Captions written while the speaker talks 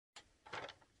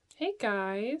Hey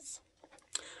guys,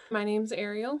 my name's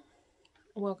Ariel.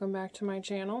 Welcome back to my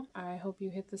channel. I hope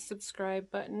you hit the subscribe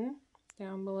button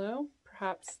down below,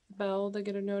 perhaps the bell to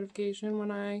get a notification when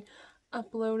I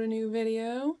upload a new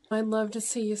video. I'd love to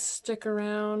see you stick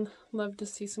around, love to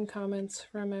see some comments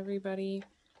from everybody.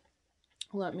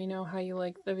 Let me know how you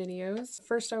like the videos.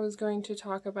 First, I was going to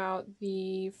talk about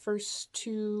the first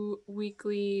two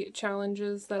weekly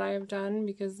challenges that I have done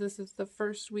because this is the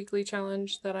first weekly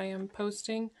challenge that I am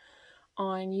posting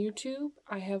on YouTube.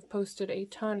 I have posted a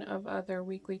ton of other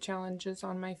weekly challenges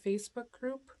on my Facebook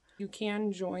group. You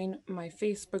can join my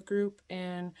Facebook group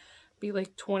and be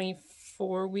like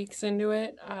 24 weeks into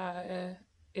it.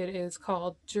 It is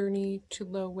called Journey to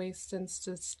Low Waste and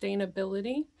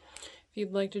Sustainability. If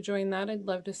you'd like to join that, I'd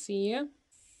love to see you.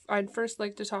 I'd first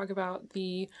like to talk about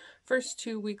the first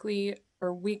two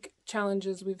week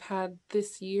challenges we've had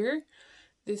this year.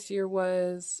 This year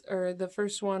the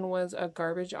first one was a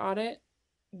garbage audit,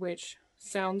 which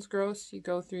sounds gross. You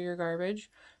go through your garbage,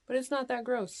 but it's not that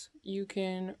gross. You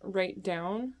can write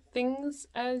down things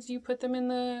as you put them in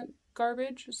the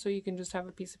garbage, so you can just have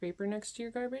a piece of paper next to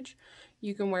your garbage.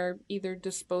 You can wear either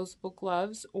disposable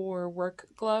gloves or work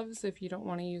gloves if you don't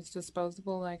want to use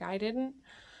disposable like I didn't,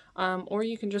 or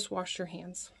you can just wash your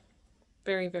hands.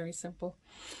 Very, very simple.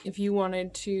 If you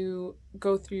wanted to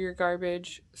go through your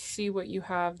garbage, see what you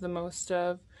have the most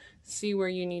of, see where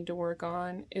you need to work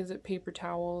on. Is it paper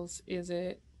towels? Is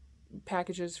it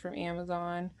packages from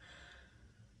Amazon?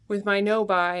 With my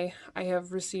no-buy, I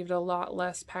have received a lot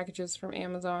less packages from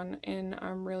Amazon, and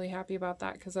I'm really happy about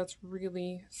that because that's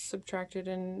really subtracted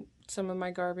in some of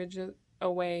my garbage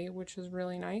away, which is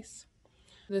really nice.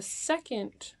 The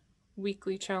second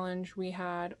weekly challenge we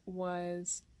had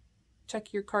was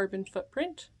check your carbon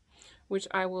footprint, which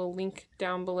I will link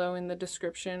down below in the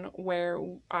description where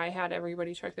I had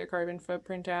everybody check their carbon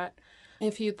footprint at.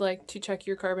 If you'd like to check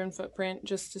your carbon footprint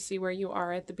just to see where you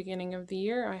are at the beginning of the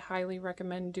year, I highly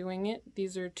recommend doing it.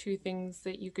 These are two things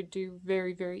that you could do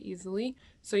very, very easily,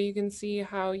 so you can see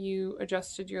how you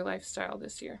adjusted your lifestyle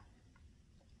this year.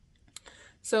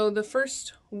 So the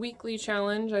first weekly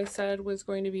challenge I said was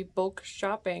going to be bulk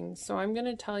shopping. So I'm going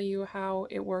to tell you how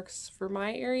it works for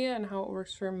my area and how it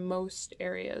works for most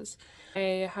areas.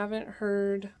 I haven't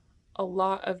heard a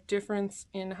lot of difference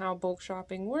in how bulk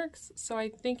shopping works, so I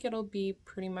think it'll be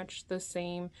pretty much the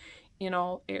same in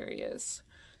all areas.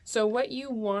 So what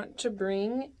you want to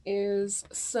bring is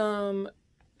some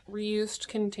reused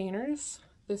containers.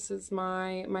 This is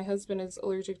my husband is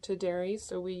allergic to dairy,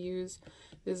 so we use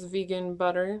this vegan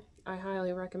butter. I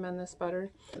highly recommend this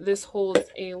butter. This holds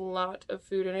a lot of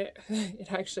food in it. It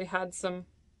actually had some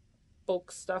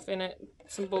bulk stuff in it,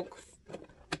 some bulk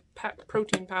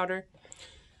protein powder.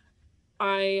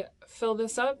 I fill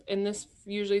this up, and this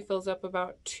usually fills up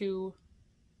about two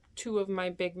of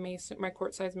my big my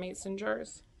quart-size mason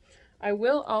jars. I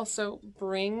will also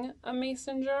bring a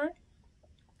mason jar,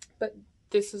 but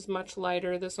this is much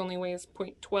lighter. This only weighs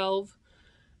 0.12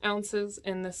 ounces,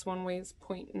 and this one weighs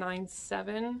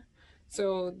 0.97.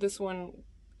 So this one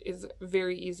is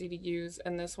very easy to use,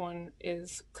 and this one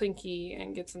is clinky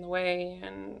and gets in the way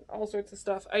and all sorts of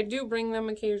stuff. I do bring them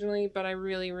occasionally, but I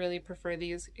really, really prefer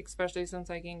these, especially since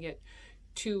I can get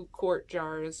 2 quart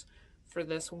jars for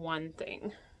this one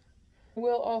thing.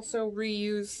 We'll also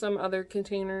reuse some other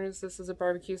containers. This is a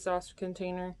barbecue sauce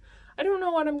container. I don't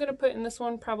know what I'm going to put in this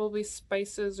one, probably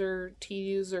spices or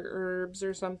teas or herbs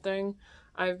or something.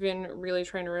 I've been really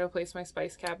trying to replace my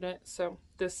spice cabinet, so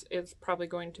this is probably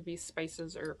going to be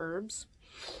spices or herbs.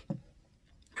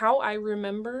 How I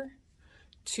remember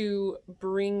to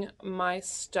bring my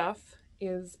stuff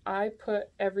is I put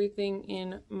everything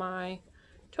in my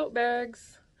tote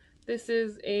bags. This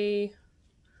is a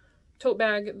tote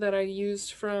bag that I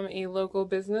used from a local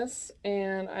business,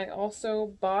 and I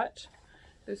also bought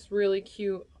this really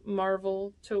cute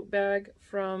Marvel tote bag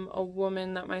from a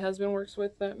woman that my husband works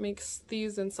with that makes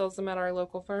these and sells them at our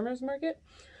local farmers market.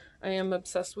 I am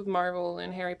obsessed with Marvel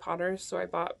and Harry Potter, so I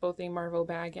bought both a Marvel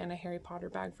bag and a Harry Potter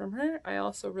bag from her. I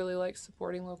also really like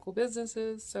supporting local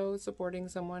businesses, so supporting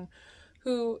someone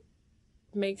who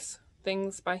makes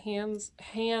things by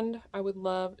hand I would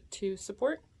love to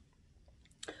support.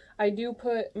 I do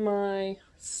put my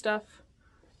stuff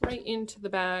right into the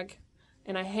bag,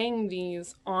 and I hang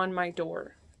these on my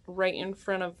door right in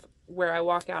front of where I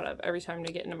walk out of every time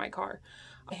to get into my car.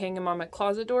 I hang them on my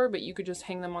closet door, but you could just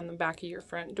hang them on the back of your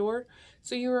front door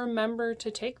so you remember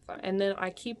to take them. And then I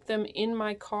keep them in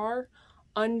my car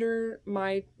under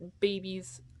my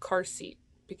baby's car seat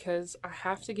because I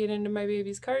have to get into my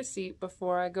baby's car seat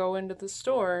before I go into the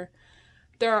store.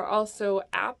 There are also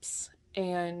apps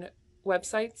and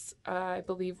websites. I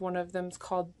believe one of them's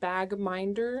called Bag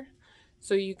Minder.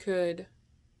 So you could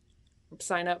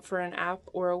sign up for an app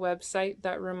or a website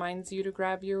that reminds you to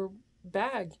grab your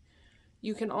bag.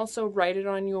 You can also write it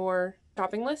on your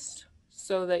shopping list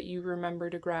so that you remember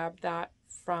to grab that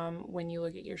from when you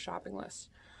look at your shopping list.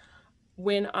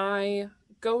 When I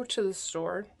go to the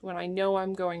store, when I know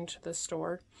I'm going to the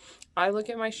store, I look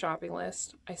at my shopping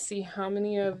list. I see how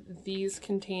many of these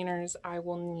containers I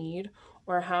will need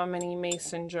or how many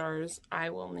mason jars I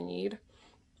will need.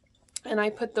 And I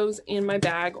put those in my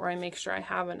bag, or I make sure I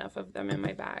have enough of them in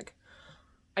my bag.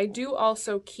 I do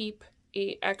also keep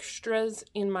extras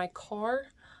in my car.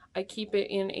 I keep it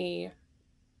in a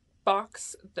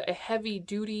box, a heavy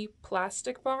duty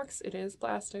plastic box. It is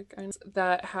plastic,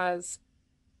 that has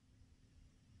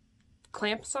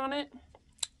clamps on it.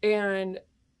 And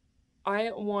I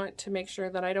want to make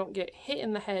sure that I don't get hit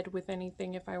in the head with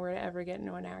anything if I were to ever get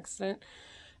into an accident.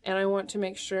 And I want to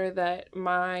make sure that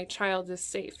my child is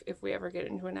safe if we ever get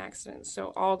into an accident.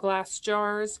 So all glass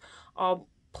jars, all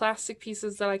plastic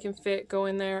pieces that I can fit go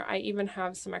in there. I even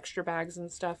have some extra bags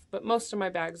and stuff, but most of my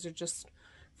bags are just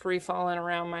free falling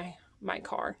around my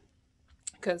car.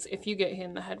 Because if you get hit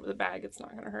in the head with a bag, it's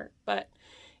not going to hurt. But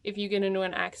if you get into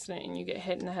an accident and you get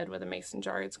hit in the head with a mason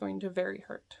jar, it's going to very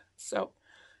hurt. So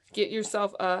get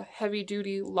yourself a heavy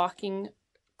duty locking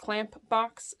clamp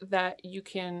box that you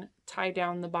can tie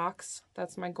down the box.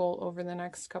 That's my goal over the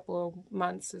next couple of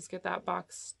months, is get that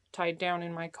box tied down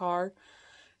in my car.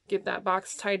 Get that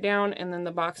box tied down, and then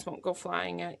the box won't go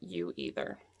flying at you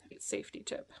either. Safety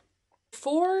tip.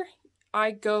 Before I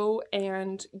go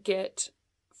and get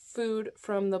food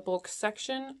from the bulk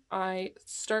section, I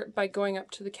start by going up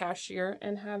to the cashier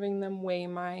and having them weigh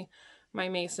my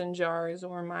mason jars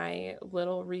or my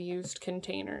little reused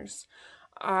containers.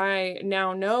 I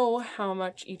now know how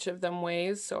much each of them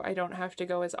weighs, so I don't have to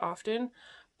go as often.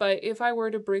 But if I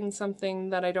were to bring something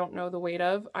that I don't know the weight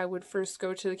of, I would first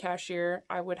go to the cashier,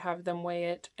 I would have them weigh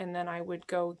it, and then I would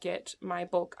go get my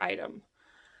bulk item.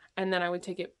 And then I would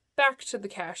take it back to the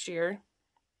cashier,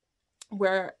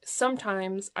 where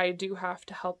sometimes I do have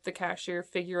to help the cashier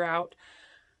figure out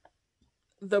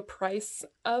the price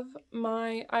of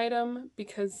my item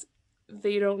because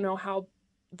they don't know how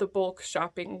the bulk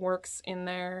shopping works in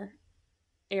their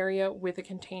area with the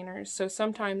containers. So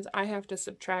sometimes I have to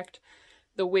subtract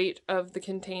the weight of the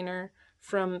container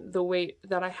from the weight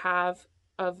that I have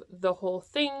of the whole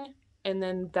thing, and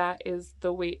then that is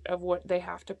the weight of what they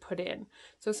have to put in.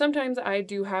 So sometimes I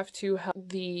do have to help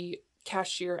the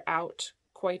cashier out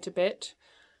quite a bit.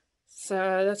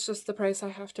 So that's just the price I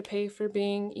have to pay for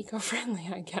being eco-friendly,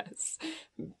 I guess.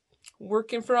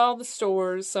 Working for all the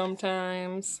stores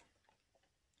sometimes.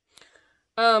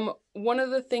 One of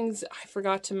the things I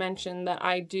forgot to mention that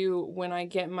I do when I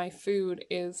get my food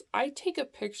is I take a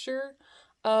picture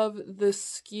of the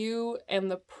SKU and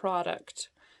the product.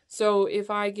 So if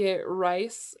I get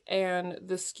rice and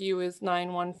the SKU is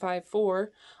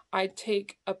 9154, I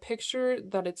take a picture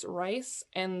that it's rice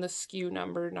and the SKU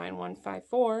number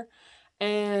 9154,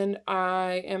 and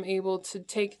I am able to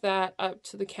take that up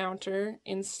to the counter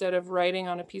instead of writing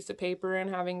on a piece of paper and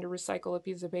having to recycle a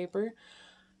piece of paper.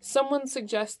 Someone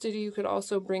suggested you could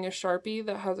also bring a Sharpie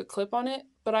that has a clip on it,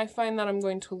 but I find that I'm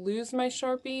going to lose my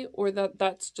Sharpie or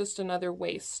that's just another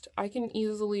waste. I can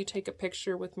easily take a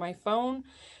picture with my phone,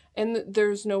 and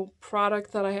there's no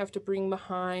product that I have to bring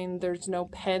behind. There's no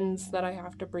pens that I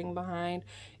have to bring behind.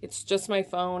 It's just my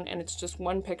phone, and it's just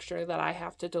one picture that I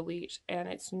have to delete, and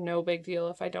it's no big deal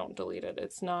if I don't delete it.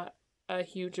 It's not a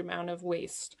huge amount of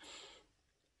waste.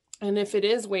 And if it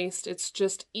is waste, it's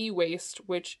just e-waste,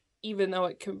 which even though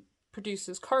it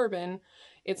produces carbon,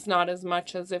 it's not as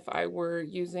much as if I were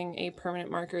using a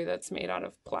permanent marker that's made out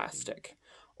of plastic,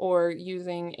 or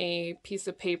using a piece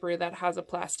of paper that has a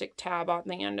plastic tab on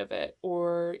the end of it,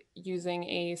 or using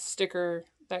a sticker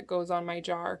that goes on my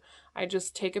jar. I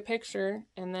just take a picture,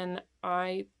 and then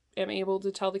I am able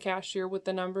to tell the cashier what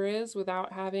the number is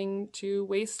without having to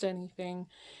waste anything.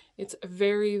 It's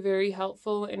very, very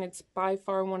helpful, and it's by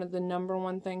far one of the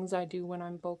 #1 things I do when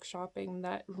I'm bulk shopping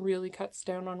that really cuts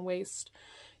down on waste.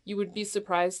 You would be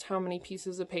surprised how many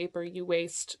pieces of paper you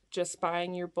waste just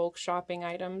buying your bulk shopping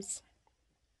items.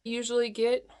 I usually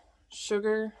get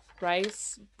sugar,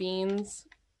 rice, beans,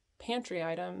 pantry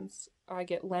items. I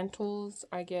get lentils,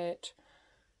 I get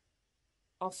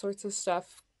all sorts of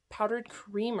stuff. Powdered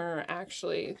creamer,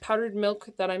 actually. Powdered milk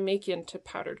that I make into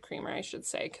powdered creamer, I should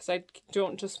say, because I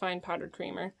don't just find powdered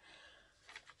creamer.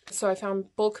 So I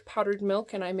found bulk powdered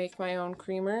milk and I make my own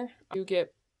creamer. You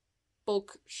get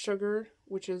bulk sugar,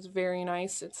 which is very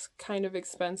nice. It's kind of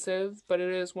expensive, but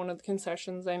it is one of the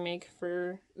concessions I make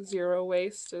for zero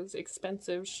waste, is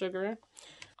expensive sugar.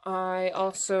 I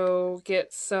also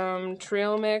get some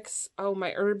trail mix. Oh,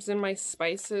 my herbs and my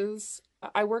spices.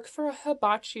 I work for a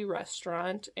hibachi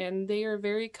restaurant, and they are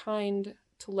very kind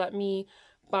to let me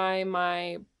buy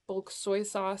my bulk soy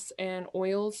sauce and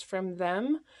oils from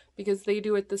them, because they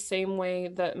do it the same way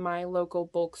that my local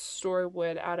bulk store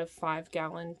would, out of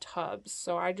 5-gallon tubs.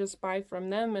 So I just buy from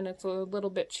them, and it's a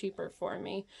little bit cheaper for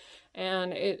me.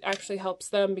 And it actually helps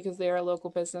them because they are a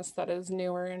local business that is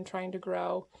newer and trying to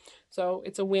grow. So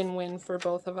it's a win-win for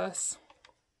both of us.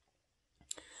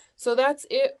 So that's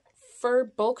it for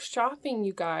bulk shopping,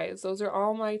 you guys. Those are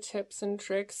all my tips and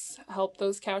tricks. Help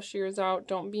those cashiers out.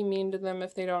 Don't be mean to them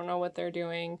if they don't know what they're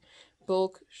doing.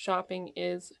 Bulk shopping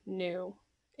is new.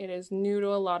 It is new to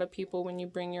a lot of people when you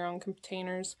bring your own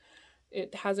containers.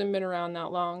 It hasn't been around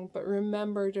that long, but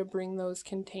remember to bring those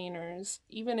containers.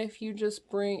 Even if you just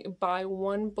buy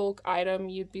one bulk item,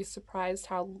 you'd be surprised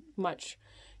how much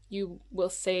you will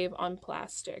save on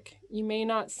plastic. You may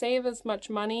not save as much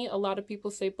money. A lot of people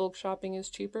say bulk shopping is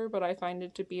cheaper, but I find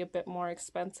it to be a bit more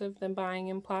expensive than buying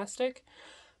in plastic.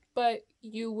 But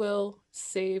you will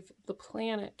save the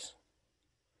planet.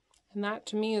 And that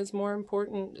to me is more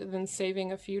important than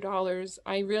saving a few dollars.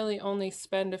 I really only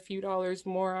spend a few dollars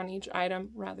more on each item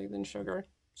rather than sugar.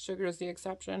 Sugar is the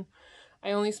exception.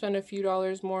 I only spend a few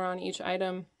dollars more on each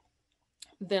item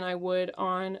than I would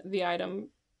on the item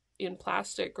in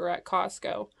plastic or at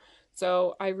Costco.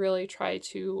 So I really try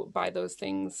to buy those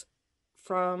things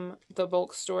from the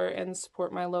bulk store and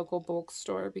support my local bulk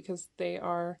store, because they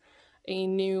are a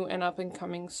new and up and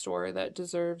coming store that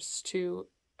deserves to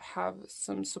have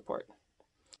some support.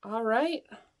 All right,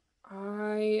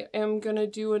 I am gonna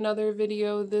do another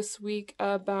video this week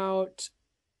about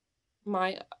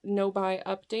my no-buy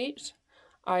update.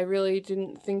 I really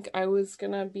didn't think I was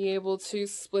gonna be able to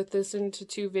split this into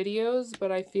 2 videos,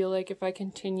 but I feel like if I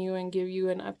continue and give you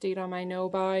an update on my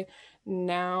no-buy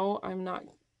now,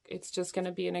 it's just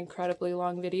gonna be an incredibly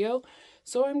long video.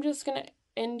 So I'm just gonna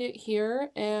end it here,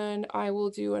 and I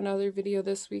will do another video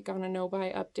this week on a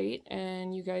no-buy update,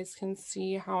 and you guys can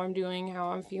see how I'm doing, how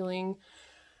I'm feeling.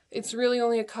 It's really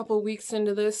only a couple weeks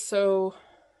into this, so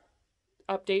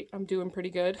update, I'm doing pretty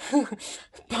good.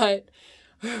 But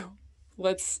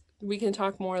we can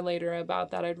talk more later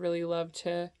about that. I'd really love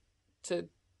to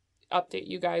update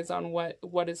you guys on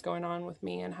what is going on with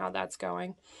me and how that's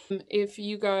going. If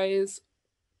you guys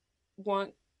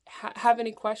have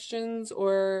any questions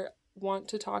or want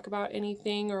to talk about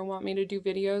anything or want me to do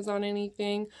videos on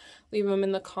anything, leave them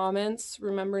in the comments.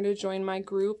 Remember to join my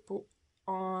group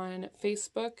on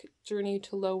Facebook, Journey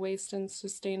to Low Waste and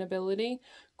Sustainability.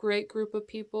 Great group of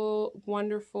people,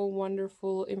 wonderful,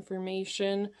 wonderful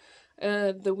information.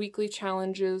 The weekly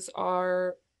challenges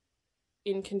are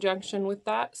in conjunction with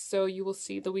that, so you will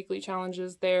see the weekly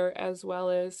challenges there as well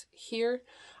as here.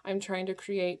 I'm trying to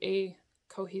create a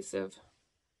cohesive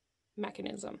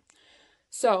mechanism.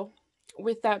 So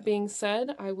with that being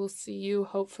said, I will see you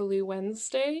hopefully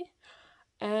Wednesday,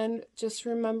 and just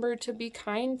remember to be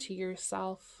kind to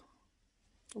yourself.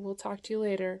 We'll talk to you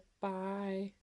later. Bye.